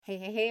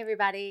Hey,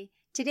 everybody.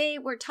 Today,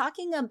 we're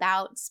talking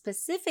about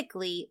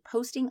specifically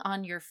posting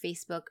on your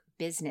Facebook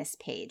business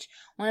page.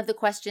 One of the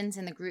questions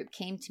in the group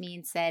came to me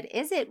and said,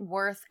 is it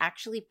worth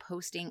actually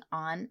posting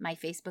on my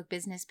Facebook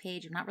business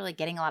page? I'm not really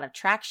getting a lot of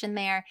traction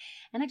there,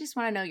 and I just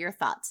want to know your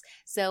thoughts.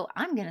 So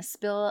I'm going to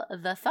spill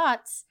the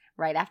thoughts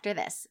right after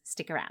this.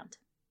 Stick around.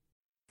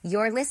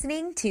 You're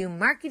listening to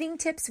Marketing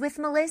Tips with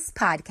Melissa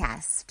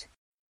podcast.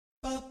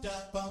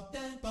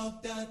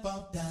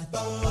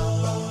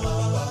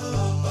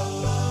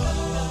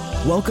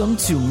 Welcome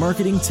to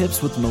Marketing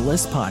Tips with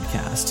Melissa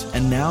podcast.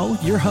 And now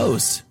your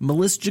host,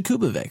 Melissa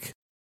Jakubovic.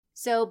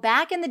 So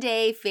back in the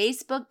day,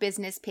 Facebook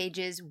business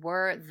pages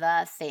were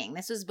the thing.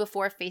 This was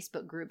before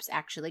Facebook groups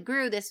actually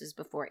grew. This was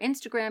before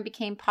Instagram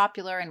became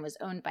popular and was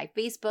owned by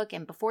Facebook,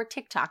 and before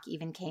TikTok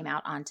even came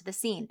out onto the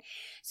scene.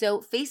 So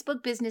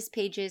Facebook business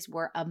pages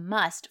were a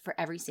must for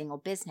every single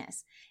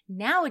business.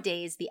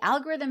 Nowadays, the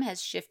algorithm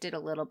has shifted a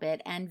little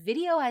bit and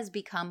video has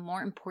become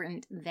more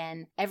important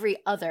than every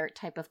other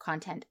type of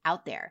content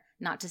out there.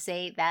 Not to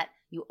say that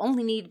you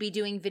only need to be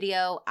doing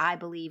video. I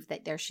believe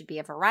that there should be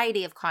a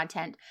variety of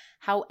content.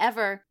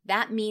 However,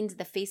 that means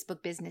the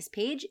Facebook business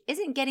page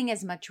isn't getting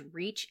as much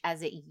reach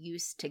as it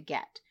used to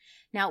get.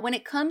 Now, when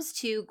it comes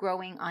to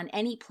growing on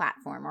any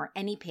platform or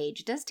any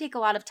page, it does take a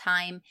lot of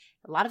time,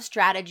 a lot of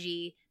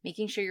strategy,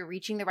 making sure you're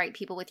reaching the right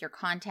people with your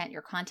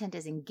content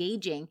is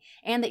engaging,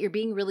 and that you're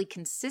being really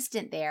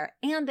consistent there,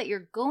 and that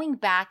you're going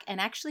back and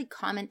actually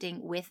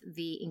commenting with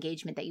the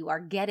engagement that you are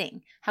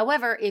getting.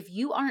 However, if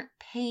you aren't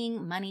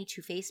paying money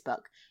to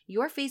Facebook,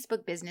 your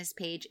Facebook business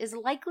page is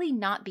likely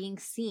not being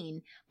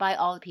seen by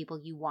all the people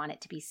you want it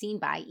to be seen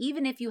by,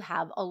 even if you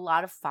have a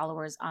lot of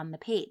followers on the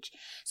page.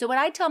 So what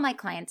I tell my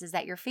clients is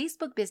that your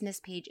Facebook business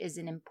page is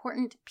an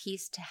important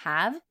piece to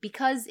have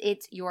because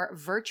it's your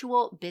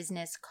virtual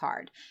business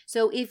card.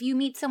 So if you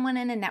meet someone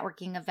in a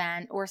networking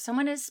event or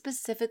someone is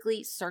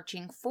specifically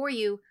searching for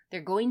you,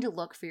 they're going to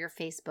look for your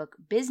Facebook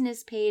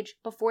business page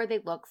before they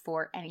look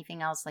for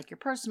anything else like your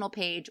personal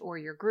page or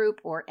your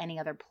group or any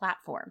other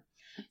platform.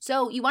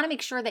 So you want to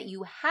make sure that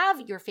you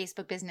have your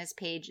Facebook business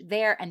page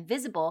there and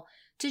visible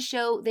to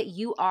show that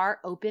you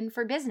are open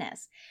for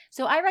business.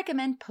 So I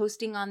recommend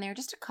posting on there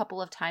just a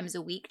couple of times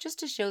a week just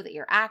to show that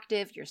you're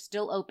active, you're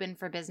still open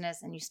for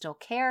business, and you still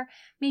care,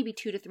 maybe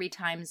 2 to 3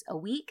 times a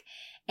week.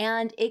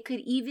 And it could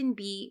even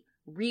be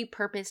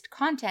repurposed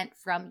content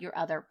from your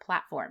other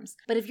platforms.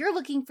 But if you're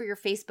looking for your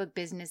Facebook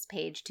business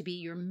page to be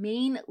your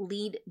main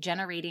lead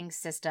generating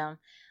system,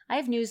 I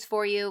have news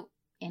for you.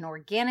 In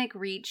organic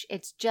reach,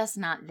 it's just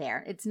not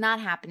there. It's not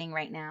happening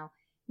right now.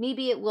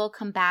 Maybe it will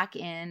come back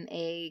in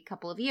a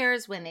couple of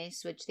years when they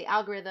switch the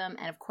algorithm.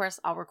 And of course,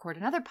 I'll record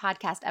another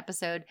podcast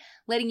episode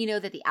letting you know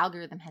that the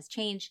algorithm has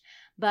changed.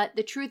 But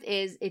the truth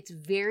is, it's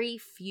very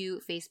few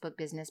Facebook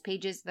business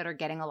pages that are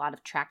getting a lot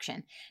of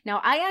traction.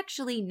 Now, I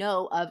actually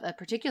know of a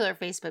particular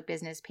Facebook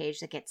business page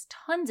that gets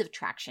tons of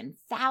traction,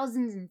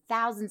 thousands and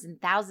thousands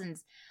and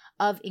thousands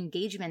of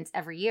engagements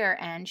every year,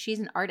 and she's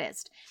an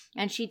artist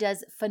and she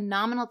does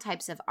phenomenal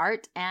types of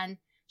art, and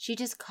she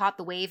just caught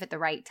the wave at the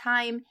right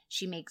time.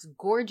 She makes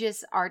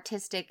gorgeous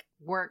artistic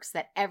works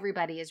that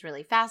everybody is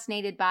really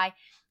fascinated by,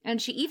 and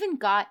she even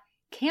got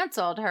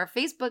canceled. Her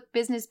Facebook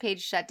business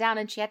page shut down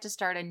and she had to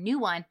start a new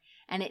one,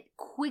 and it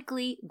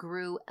quickly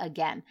grew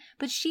again.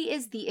 But she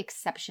is the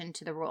exception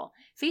to the rule.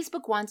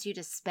 Facebook wants you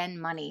to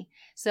spend money.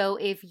 So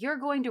if you're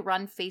going to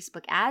run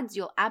Facebook ads,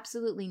 you'll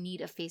absolutely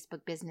need a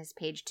Facebook business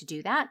page to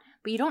do that,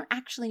 but you don't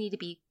actually need to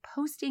be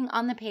posting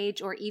on the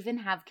page or even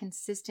have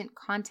consistent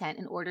content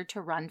in order to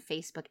run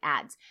Facebook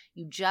ads.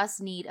 You just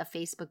need a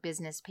Facebook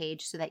business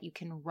page so that you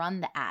can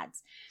run the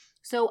ads.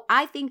 So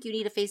I think you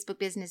need a Facebook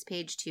business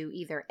page to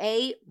either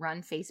A,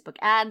 run Facebook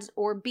ads,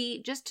 or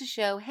B, just to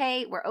show,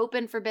 hey, we're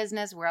open for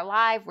business, we're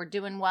alive, we're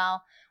doing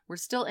well, we're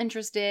still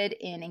interested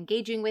in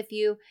engaging with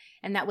you.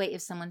 And that way,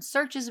 if someone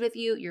searches with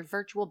you, your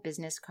virtual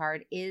business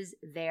card is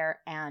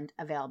there and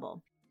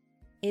available.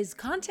 Is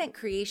content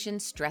creation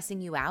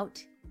stressing you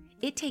out?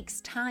 It takes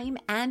time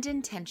and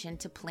intention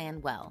to plan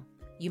well.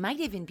 You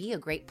might even be a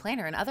great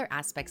planner in other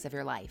aspects of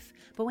your life,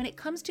 but when it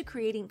comes to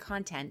creating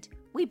content,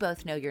 we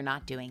both know you're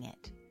not doing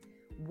it.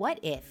 What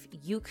if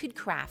you could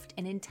craft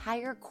an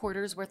entire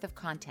quarter's worth of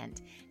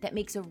content that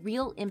makes a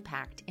real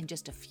impact in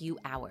just a few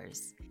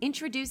hours?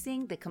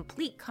 Introducing the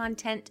Complete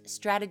Content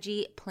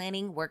Strategy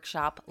Planning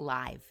Workshop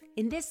Live.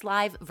 In this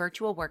live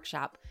virtual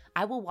workshop,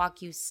 I will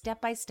walk you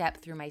step by step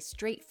through my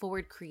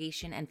straightforward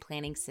creation and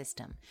planning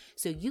system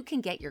so you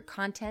can get your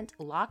content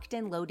locked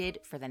and loaded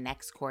for the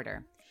next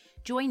quarter.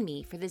 Join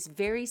me for this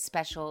very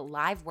special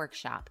live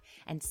workshop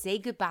and say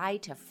goodbye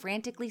to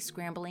frantically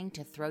scrambling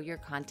to throw your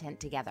content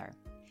together.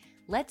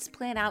 Let's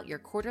plan out your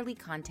quarterly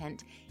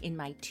content in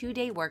my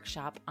 2-day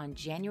workshop on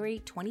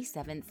January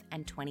 27th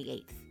and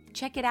 28th.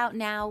 Check it out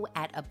now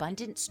at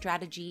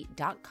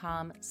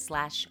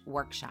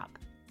abundantstrategy.com/workshop.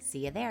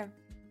 See you there.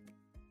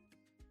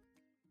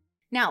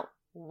 Now,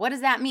 what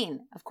does that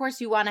mean? Of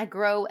course, you want to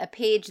grow a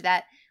page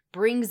that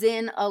brings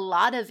in a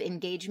lot of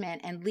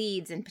engagement and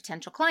leads and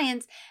potential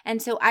clients.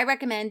 And so I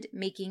recommend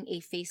making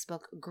a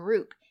Facebook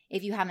group.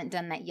 if you haven't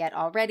done that yet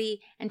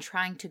already, and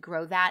trying to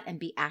grow that and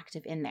be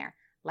active in there.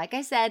 Like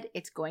I said,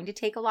 it's going to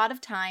take a lot of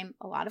time,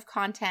 a lot of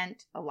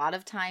content, a lot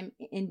of time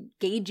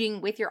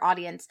engaging with your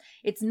audience.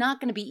 It's not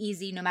going to be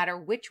easy no matter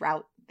which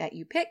route that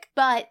you pick,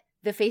 but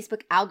the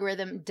Facebook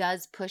algorithm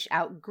does push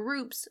out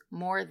groups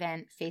more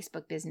than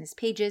Facebook business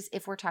pages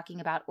if we're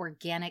talking about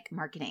organic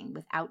marketing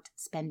without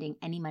spending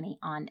any money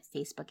on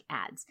Facebook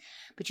ads.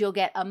 But you'll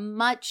get a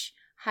much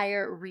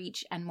higher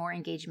reach and more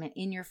engagement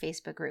in your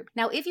Facebook group.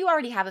 Now, if you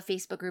already have a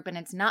Facebook group and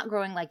it's not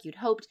growing like you'd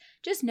hoped,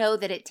 just know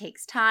that it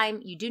takes time.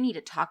 You do need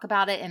to talk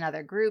about it in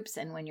other groups,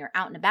 and when you're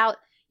out and about,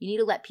 you need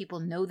to let people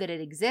know that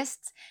it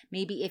exists.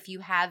 Maybe if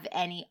you have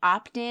any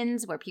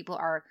opt-ins where people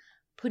are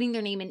putting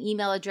their name and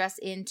email address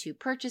in to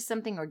purchase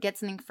something or get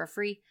something for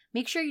free,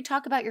 make sure you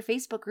talk about your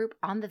Facebook group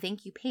on the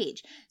thank you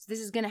page. So this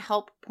is going to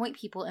help point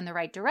people in the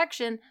right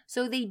direction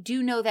so they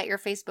do know that your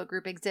Facebook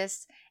group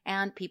exists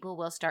and people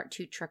will start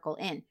to trickle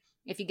in.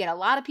 If you get a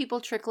lot of people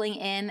trickling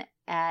in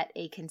at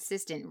a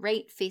consistent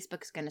rate,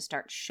 Facebook's going to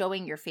start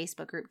showing your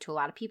Facebook group to a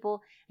lot of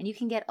people, and you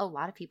can get a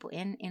lot of people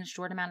in a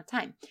short amount of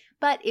time.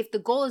 But if the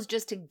goal is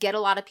just to get a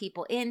lot of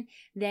people in,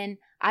 then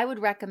I would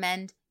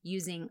recommend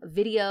using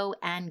video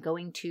and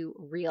going to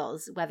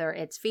Reels, whether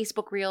it's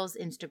Facebook Reels,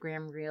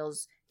 Instagram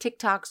Reels,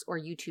 TikToks, or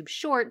YouTube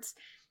Shorts.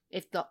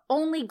 If the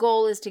only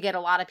goal is to get a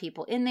lot of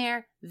people in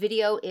there,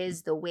 video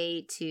is the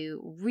way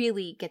to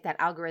really get that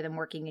algorithm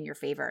working in your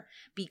favor,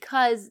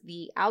 because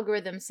the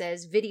algorithm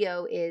says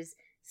video is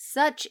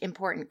such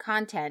important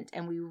content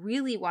and we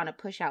really want to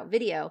push out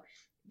video.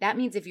 That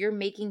means if you're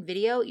making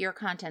video, your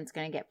content's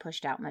going to get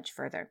pushed out much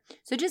further.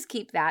 So just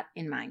keep that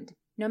in mind.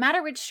 No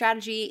matter which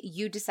strategy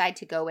you decide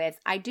to go with,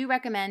 I do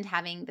recommend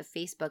having the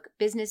Facebook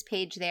business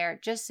page there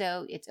just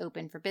so it's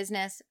open for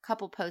business, a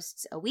couple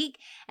posts a week,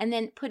 and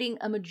then putting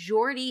a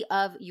majority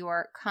of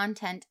your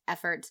content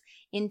efforts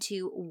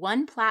into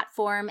one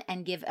platform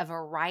and give a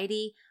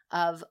variety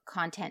of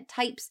content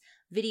types,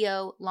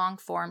 video, long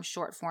form,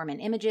 short form,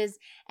 and images,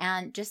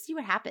 and just see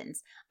what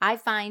happens. I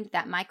find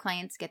that my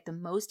clients get the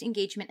most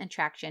engagement and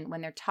traction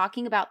when they're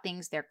talking about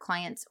things their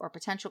clients or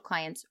potential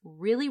clients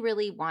really,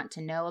 really want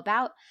to know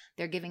about.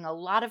 They're giving a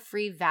lot of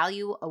free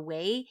value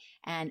away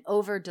and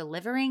over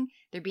delivering.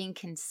 They're being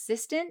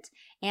consistent,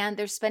 and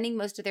they're spending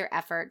most of their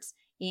efforts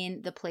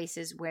in the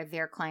places where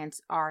their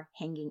clients are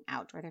hanging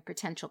out or their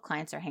potential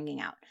clients are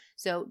hanging out.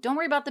 So don't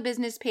worry about the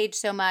business page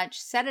so much.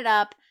 Set it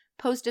up,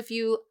 post a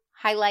few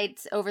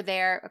highlights over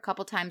there a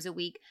couple times a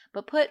week,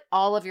 but put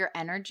all of your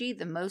energy,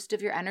 the most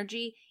of your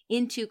energy,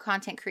 into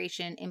content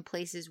creation in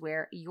places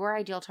where your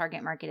ideal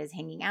target market is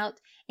hanging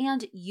out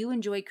and you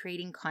enjoy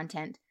creating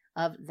content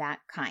of that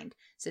kind.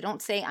 So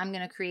don't say, I'm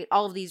going to create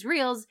all of these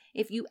reels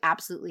if you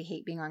absolutely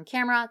hate being on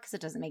camera, because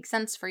it doesn't make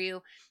sense for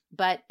you.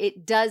 But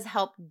it does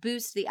help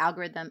boost the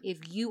algorithm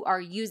if you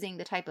are using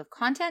the type of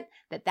content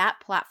that that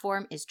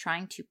platform is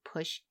trying to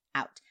push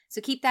out. So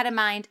keep that in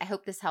mind. I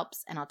hope this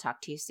helps, and I'll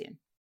talk to you soon.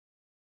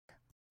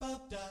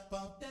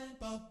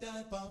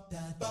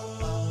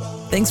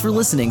 Thanks for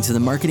listening to the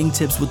Marketing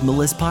Tips with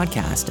Melissa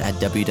podcast at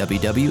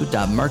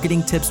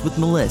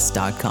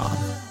www.marketingtipswithmelissa.com.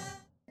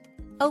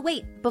 Oh,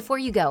 wait, before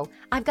you go,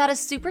 I've got a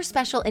super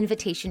special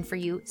invitation for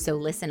you, so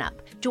listen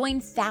up.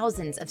 Join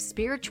thousands of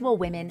spiritual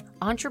women,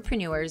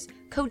 entrepreneurs,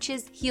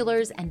 coaches,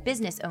 healers, and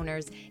business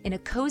owners in a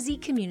cozy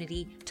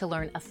community to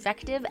learn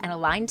effective and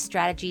aligned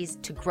strategies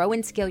to grow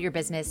and scale your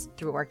business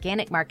through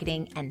organic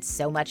marketing and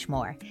so much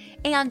more.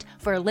 And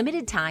for a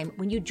limited time,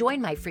 when you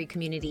join my free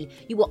community,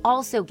 you will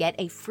also get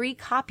a free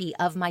copy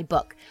of my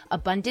book,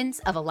 Abundance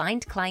of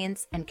Aligned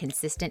Clients and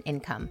Consistent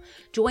Income.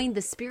 Join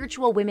the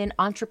Spiritual Women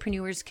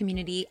Entrepreneurs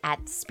community at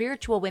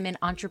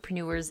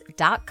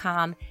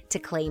spiritualwomenentrepreneurs.com to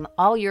claim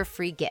all your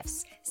free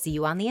gifts. See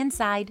you on the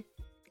inside.